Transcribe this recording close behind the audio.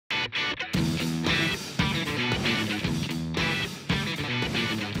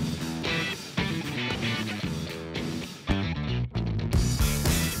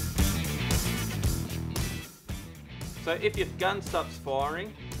So if your gun stops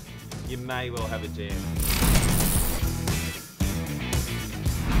firing, you may well have a jam.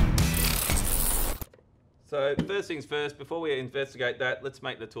 So first things first, before we investigate that, let's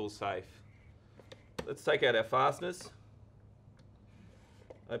make the tool safe. Let's take out our fasteners,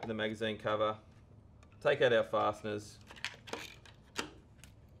 open the magazine cover, take out our fasteners,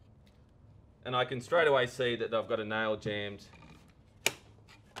 and I can straight away see that I've got a nail jammed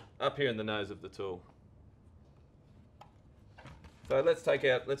up here in the nose of the tool. So let's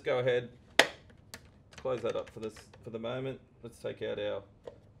go ahead, close that up for the moment. Let's take out our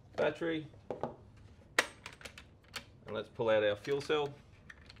battery. And let's pull out our fuel cell.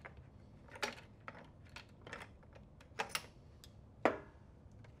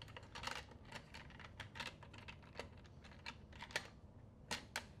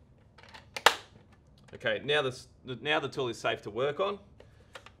 Okay, now the tool is safe to work on,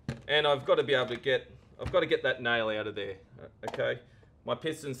 and I've got to get that nail out of there. Okay, my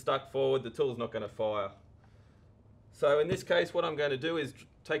piston's stuck forward. The tool's not going to fire. So in this case, what I'm going to do is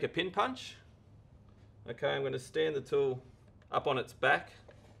take a pin punch. Okay, I'm going to stand the tool up on its back,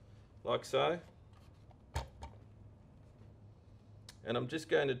 like so. And I'm just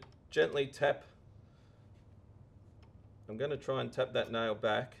going to gently tap. I'm going to try and tap that nail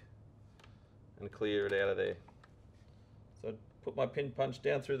back and clear it out of there. So I put my pin punch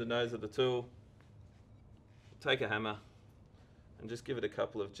down through the nose of the tool, take a hammer, and just give it a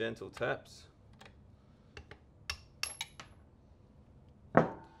couple of gentle taps. And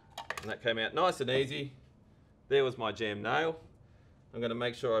that came out nice and easy. There was my jam nail. I'm going to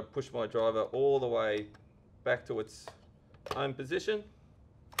make sure I push my driver all the way back to its home position.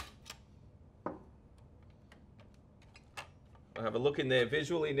 I have a look in there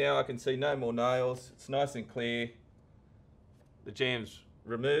visually now. I can see no more nails. It's nice and clear. The jam's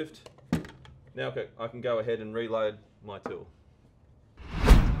removed. Now I can go ahead and reload my tool.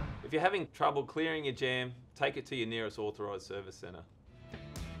 If you're having trouble clearing your jam, take it to your nearest authorised service centre.